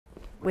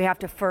we have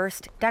to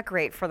first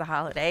decorate for the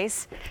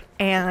holidays.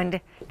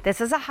 And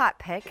this is a hot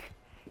pick.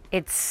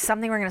 It's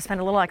something we're going to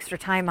spend a little extra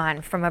time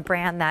on from a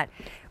brand that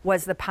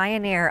was the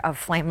pioneer of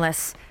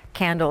flameless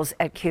candles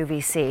at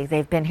QVC.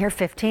 They've been here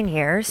 15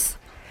 years,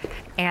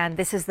 and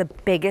this is the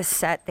biggest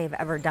set they've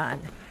ever done.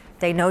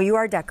 They know you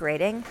are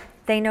decorating,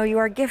 they know you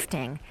are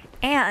gifting,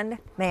 and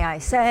may I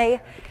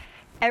say,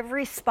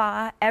 every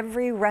spa,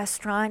 every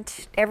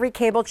restaurant, every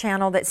cable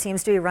channel that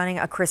seems to be running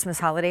a Christmas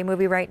holiday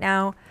movie right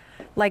now,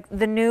 like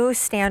the new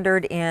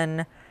standard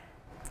in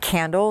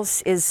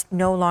candles is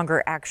no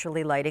longer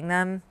actually lighting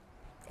them.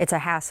 It's a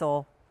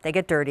hassle. They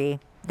get dirty.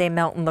 They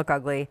melt and look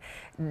ugly.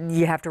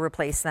 You have to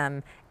replace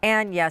them.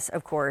 And yes,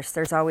 of course,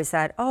 there's always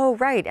that, oh,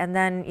 right. And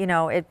then, you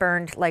know, it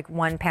burned like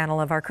one panel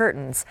of our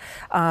curtains.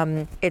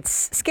 It's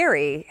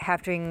scary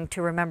having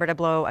to remember to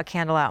blow a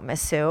candle out,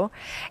 Miss Sue.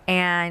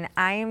 And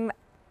I'm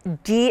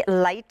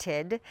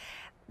delighted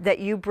that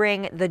you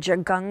bring the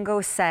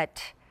Jagungo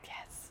set.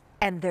 Yes.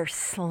 And they're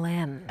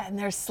slim. And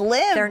they're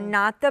slim. They're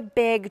not the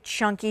big,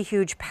 chunky,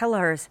 huge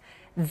pillars.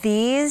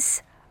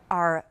 These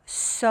are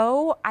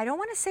so, I don't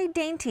want to say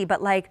dainty,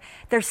 but like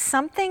there's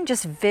something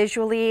just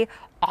visually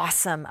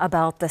awesome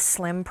about the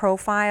slim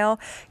profile.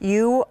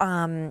 You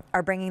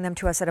are bringing them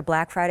to us at a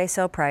Black Friday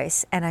sale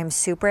price, and I'm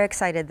super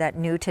excited that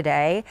new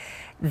today,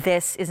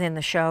 this is in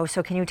the show.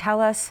 So can you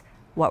tell us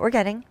what we're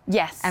getting?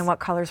 Yes. And what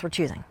colors we're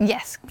choosing?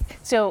 Yes.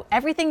 So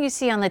everything you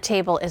see on the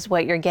table is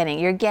what you're getting.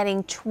 You're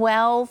getting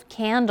 12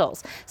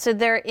 candles. So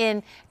they're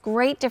in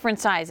great different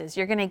sizes.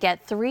 You're going to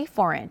get 3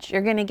 4-inch.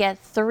 You're going to get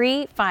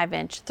 3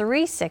 5-inch,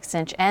 3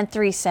 6-inch, and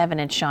 3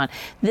 7-inch, Sean.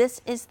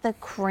 This is the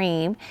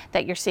cream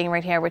that you're seeing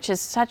right here, which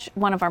is such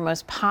one of our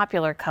most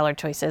popular color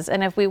choices.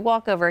 And if we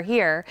walk over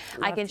here,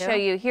 I can show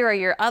you, here are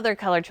your other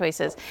color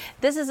choices.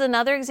 This is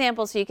another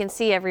example so you can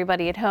see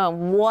everybody at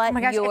home what Oh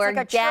my gosh, you're it's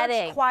like a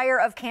getting. church choir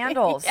of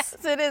candles. Yes,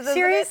 it is.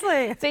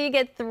 Seriously. So you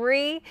get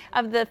 3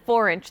 of the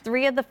 4-inch,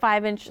 3 of the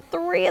 5-inch,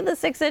 3 of the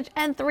 6-inch,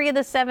 and 3 of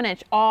the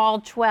 7-inch,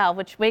 all 12,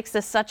 which makes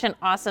this such an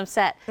awesome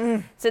set.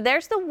 So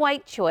there's the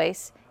white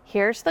choice.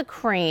 Here's the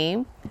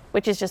cream,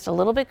 which is just a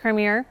little bit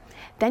creamier.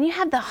 Then you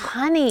have the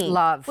honey.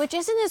 Love. Which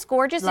isn't this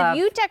gorgeous? Love.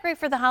 If you decorate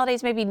for the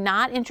holidays, maybe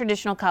not in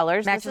traditional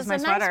colors. Matches this is my a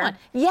sweater. nice one.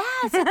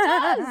 Yes, it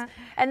does.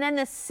 And then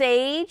the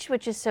sage,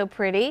 which is so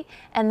pretty.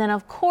 And then,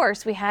 of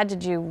course, we had to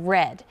do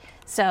red.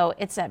 So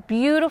it's that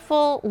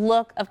beautiful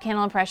look of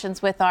candle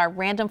impressions with our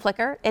random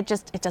flicker. It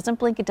doesn't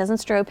blink, it doesn't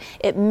strobe.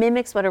 It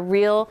mimics what a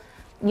real,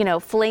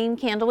 flame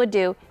candle would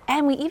do.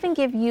 And we even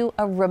give you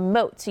a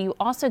remote. So you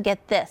also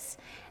get this.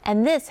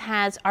 And this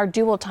has our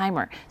dual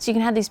timer. So you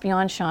can have these be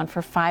on, Sean,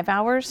 for 5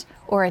 hours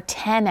or a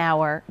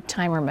 10-hour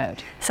timer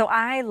mode. So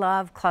I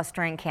love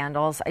clustering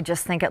candles. I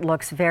just think it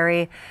looks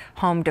very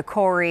home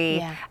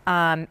decor-y.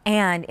 Yeah.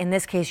 And in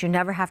this case, you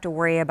never have to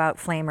worry about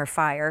flame or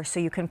fire. So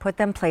you can put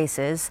them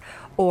places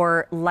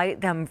or light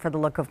them for the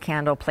look of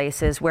candle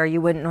places where you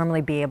wouldn't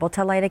normally be able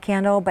to light a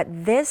candle. But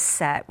this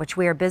set, which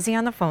we are busy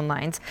on the phone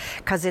lines,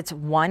 because it's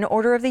one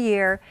order of the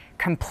year,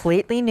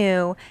 completely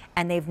new,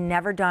 and they've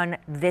never done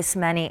this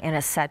many in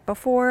a set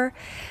before.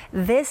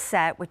 This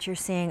set, which you're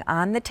seeing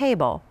on the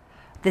table,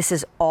 this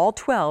is all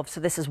 12, so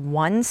this is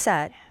one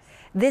set.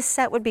 This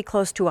set would be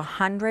close to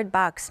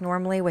 $100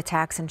 normally with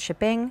tax and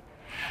shipping.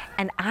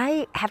 And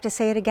I have to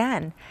say it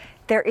again,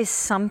 there is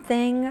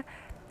something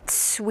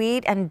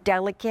sweet and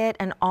delicate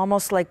and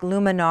almost like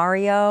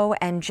luminario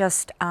and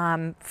just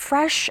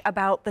fresh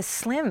about the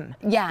slim.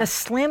 Yeah. The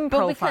slim But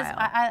profile.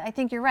 because I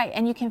think you're right.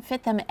 And you can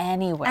fit them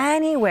anywhere.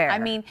 Anywhere. I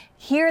mean,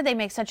 here they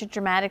make such a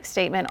dramatic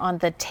statement on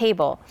the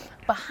table.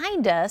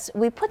 Behind us,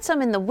 we put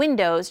some in the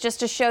windows just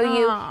to show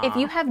you if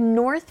you have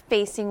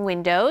north-facing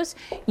windows,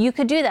 you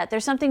could do that.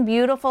 There's something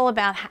beautiful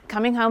about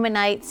coming home at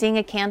night, seeing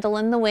a candle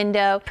in the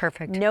window.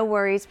 Perfect. No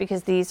worries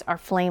because these are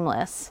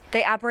flameless.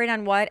 They operate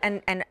on what?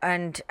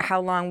 And how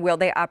long will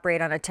they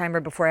operate on a timer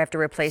before I have to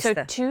replace So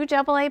the 2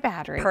 AA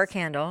batteries. per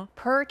candle?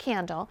 Per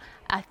candle,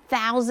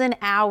 1,000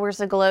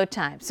 hours of glow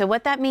time. So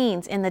what that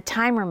means in the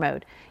timer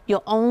mode,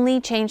 you'll only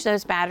change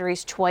those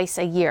batteries twice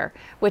a year,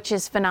 which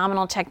is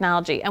phenomenal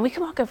technology. And we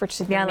can walk over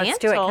to the mantle. Let's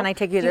do it. Can I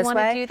take you this way? Do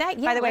you want to do that?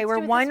 Yeah, by the way, we're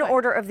let's do it one this way.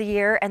 order of the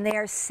year, and they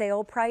are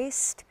sale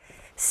priced.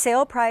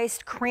 Sale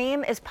priced.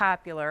 Cream is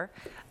popular.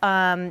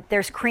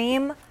 There's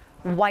cream,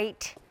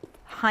 white,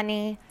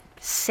 honey,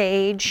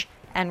 sage,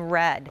 and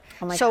red.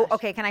 Oh my so gosh.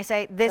 okay, can I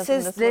say this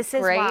Doesn't is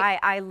look great? why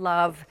I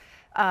love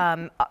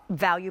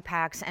value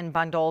packs and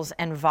bundles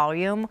and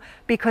volume,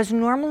 because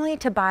normally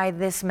to buy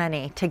this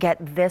many to get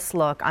this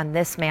look on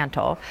this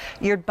mantle,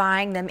 you're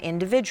buying them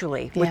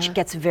individually, which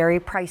gets very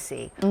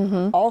pricey.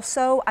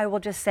 Also, I will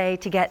just say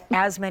to get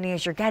as many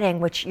as you're getting,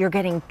 which you're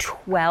getting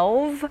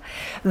 12,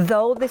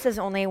 though this is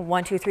only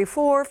 1, 2, 3,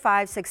 4,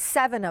 5, 6,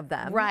 7 of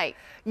them. Right.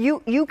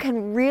 You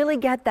can really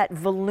get that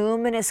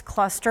voluminous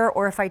cluster,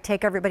 or if I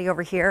take everybody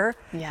over here,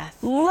 Yes.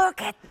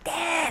 look at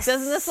this.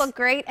 Doesn't this look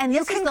great? And You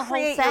this is can the whole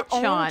create set,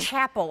 your own Sean.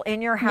 chapel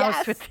in your house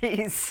Yes. with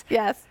these.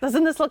 Yes,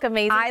 doesn't this look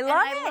amazing? I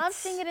love and it. I love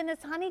seeing it in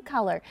this honey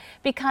color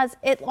because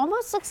it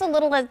almost looks a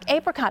little like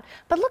apricot.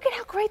 But look at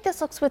how great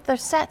this looks with their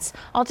sets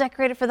all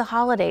decorated for the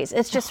holidays.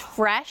 It's just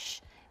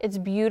fresh. It's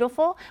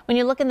beautiful. When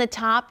you look in the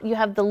top, you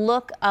have the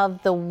look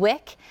of the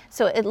wick.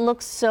 So it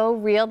looks so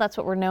real. That's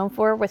what we're known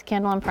for with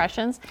Candle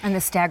Impressions. And the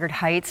staggered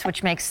heights,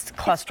 which makes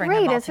clustering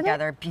great, them all isn't it?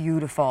 together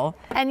beautiful.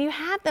 And you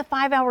have the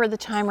 5-hour the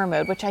timer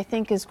mode, which I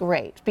think is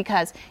great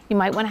because you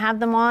might want to have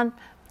them on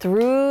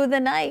through the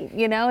night.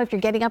 You know, if you're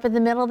getting up in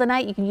the middle of the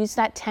night, you can use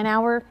that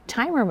 10-hour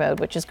timer mode,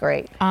 which is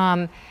great.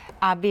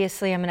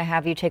 Obviously, I'm going to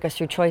have you take us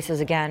through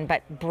choices again,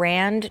 but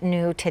brand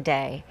new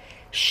today,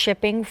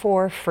 shipping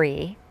for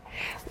free.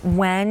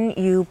 When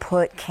you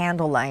put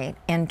candlelight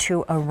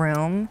into a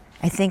room,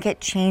 I think it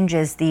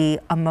changes the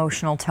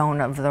emotional tone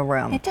of the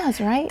room. It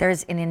does, right?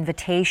 There's an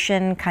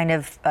invitation, kind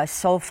of a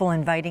soulful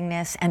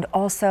invitingness, and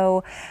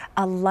also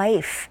a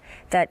life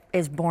that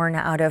is born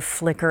out of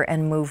flicker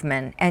and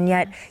movement. And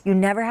yet, you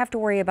never have to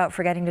worry about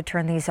forgetting to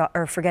turn these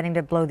or forgetting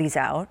to blow these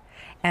out.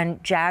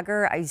 And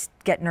Jagger, I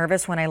get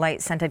nervous when I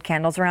light scented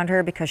candles around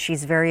her because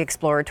she's very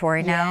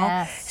exploratory now.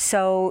 Yes.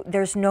 So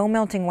there's no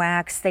melting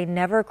wax. They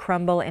never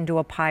crumble into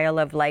a pile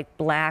of like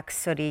black,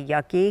 sooty,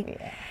 yucky.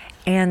 Yeah.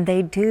 And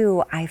they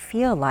do, I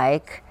feel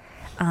like,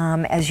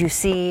 as you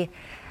see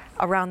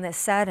around this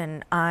set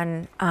and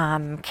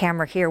on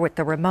camera here with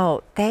the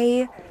remote,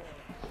 they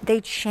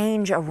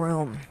change a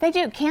room. They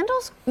do.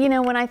 Candles, you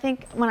know, when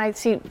I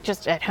see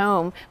just at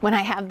home, when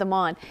I have them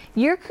on,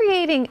 you're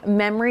creating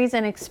memories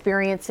and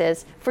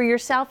experiences for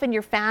yourself and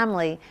your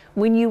family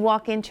when you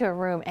walk into a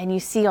room and you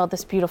see all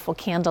this beautiful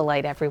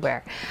candlelight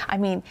everywhere. I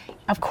mean,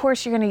 of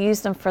course you're going to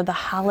use them for the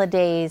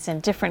holidays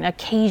and different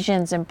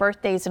occasions and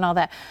birthdays and all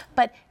that.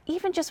 But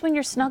even just when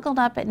you're snuggled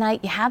up at night,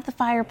 you have the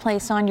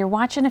fireplace on, you're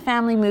watching a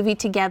family movie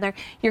together,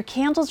 your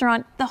candles are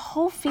on, the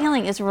whole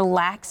feeling is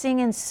relaxing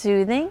and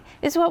soothing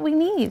is what we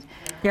need.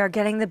 You're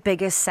getting the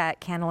biggest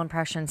set Candle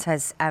Impressions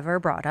has ever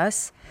brought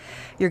us.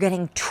 You're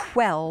getting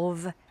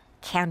 12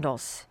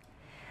 candles.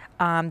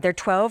 They're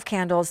 12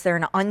 candles. They're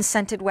an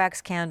unscented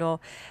wax candle.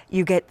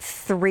 You get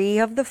 3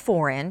 of the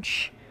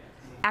 4-inch.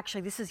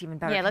 Actually, this is even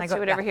better. Yeah, let's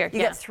do it over here. You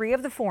get 3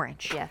 of the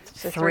 4-inch. Yes,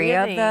 so 3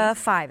 of these. the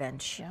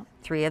 5-inch. Yep.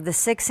 3 of the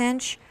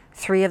 6-inch.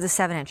 3 of the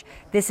 7-inch.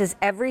 This is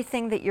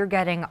everything that you're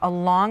getting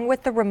along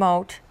with the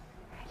remote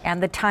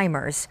and the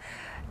timers.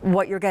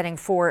 What you're getting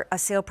for a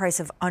sale price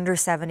of under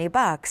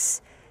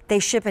 $70. They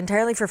ship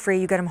entirely for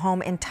free. You get them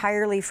home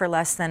entirely for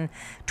less than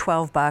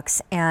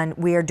 $12. And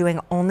we are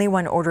doing only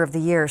one order of the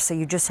year. So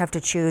you just have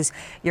to choose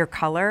your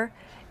color.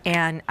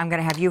 And I'm going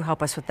to have you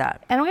help us with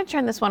that. And I'm going to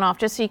turn this one off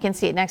just so you can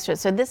see it next to it.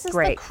 So this is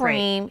the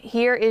cream.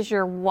 Here is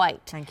your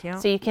white. Thank you.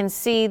 So you can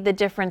see the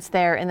difference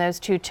there in those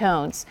two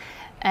tones.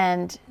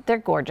 And they're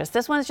gorgeous.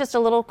 This one's just a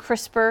little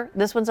crisper.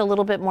 This one's a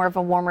little bit more of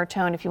a warmer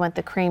tone if you want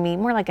the creamy,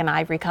 more like an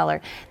ivory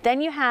color.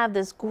 Then you have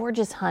this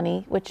gorgeous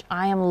honey, which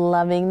I am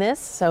loving this.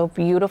 So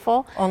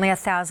beautiful. Only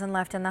 1,000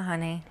 left in the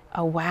honey.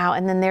 Oh, wow.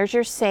 And then there's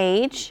your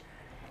sage.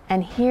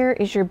 And here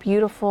is your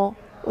beautiful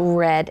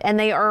red. And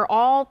they are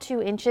all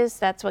 2 inches.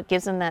 That's what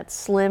gives them that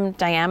slim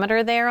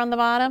diameter there on the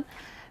bottom.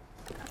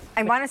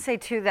 I want to say,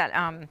 too,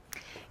 that,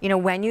 you know,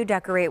 when you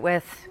decorate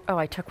with, oh,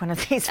 I took one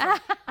of these.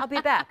 I'll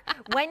be back.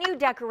 When you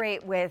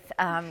decorate with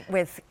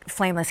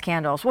flameless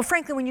candles, well,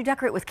 frankly, when you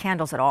decorate with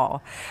candles at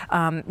all,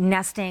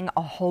 nesting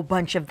a whole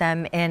bunch of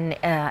them in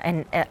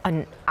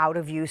an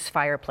out-of-use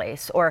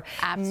fireplace, or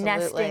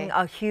nesting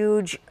a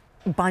huge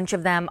bunch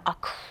of them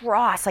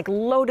across, like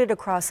loaded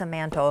across a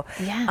mantle.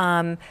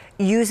 Yeah.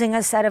 Using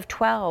a set of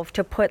 12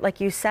 to put, like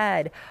you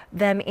said,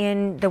 them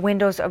in the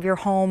windows of your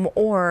home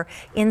or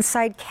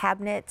inside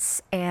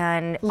cabinets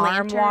and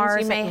Lanterns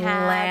armoires. you may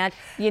have.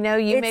 You know,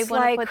 you may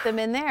want to put them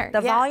in there.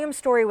 The volume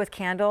story with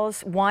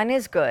candles, one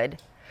is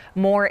good.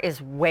 More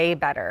is way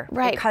better.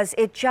 Right. Because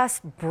it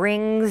just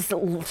brings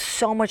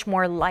so much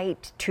more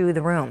light to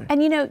the room.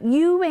 And you know,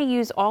 you may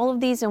use all of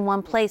these in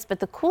one place, but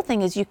the cool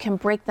thing is you can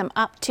break them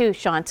up too,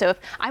 Sean. So if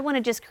I want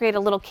to just create a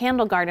little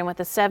candle garden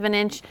with a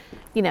 7-inch,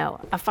 you know,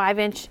 a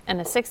 5-inch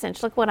and a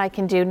 6-inch, look what I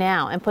can do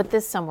now and put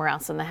this somewhere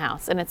else in the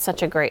house. And it's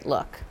such a great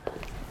look.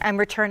 I'm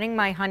returning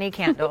my honey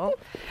candle.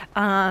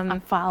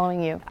 I'm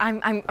following you.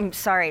 I'm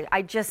sorry.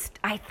 I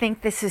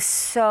think this is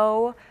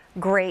so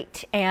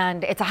great,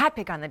 and it's a hot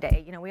pick on the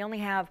day. You know, we only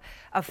have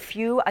a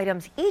few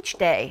items each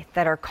day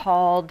that are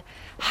called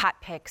hot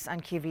picks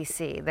on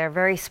QVC. They're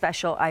very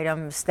special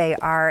items. They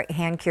are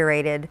hand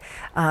curated,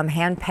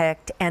 hand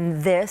picked,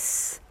 and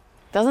this.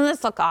 Doesn't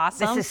this look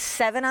awesome? This is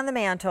 7 on the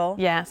mantle.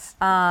 Yes.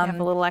 You have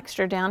a little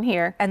extra down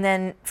here. And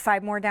then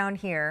 5 more down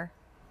here.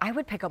 I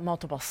would pick up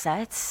multiple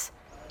sets.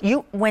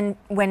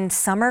 When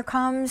summer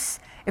comes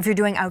If you're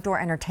doing outdoor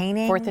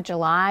entertaining. 4th of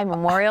July,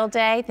 Memorial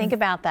Day, think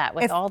about that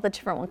with all the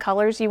different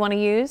colors you want to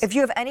use. If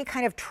you have any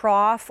kind of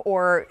trough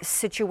or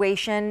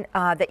situation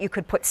that you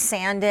could put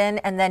sand in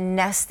and then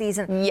nest these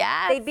in,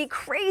 yes, they'd be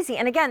crazy.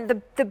 And again,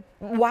 the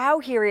wow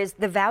here is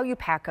the value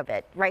pack of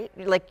it, right?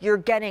 Like you're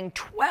getting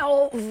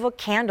 12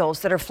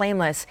 candles that are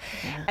flameless,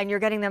 and you're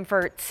getting them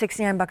for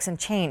 69 bucks and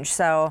change.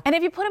 So. And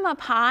if you put them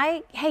up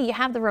high, hey, you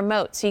have the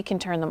remote, so you can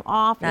turn them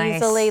off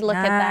easily. Look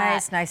at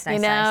that. Nice. You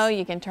know,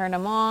 you can turn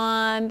them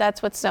on.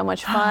 That's what's so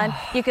much fun.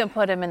 You can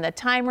put them in the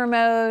timer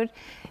mode.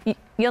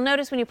 You'll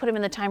notice when you put them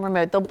in the timer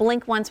mode, they'll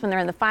blink once when they're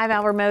in the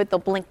 5-hour mode. They'll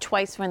blink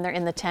twice when they're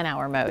in the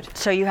 10-hour mode.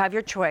 So you have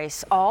your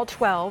choice, all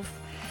 12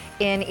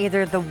 in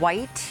either the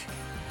white,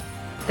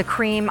 the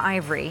cream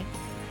ivory,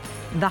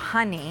 the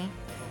honey,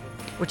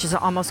 which is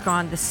almost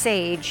gone, the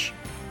sage,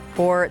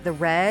 or the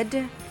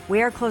red.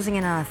 We are closing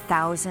in on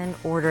 1,000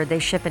 ordered. They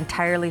ship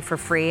entirely for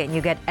free, and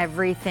you get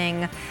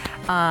everything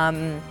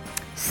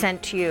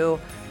sent to you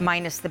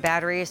minus the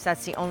batteries.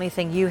 That's the only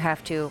thing you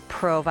have to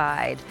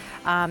provide.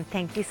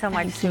 Thank you so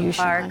much, Sue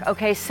Clark.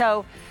 Okay,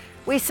 so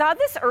we saw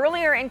this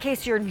earlier in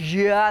case you're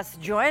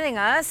just joining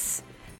us.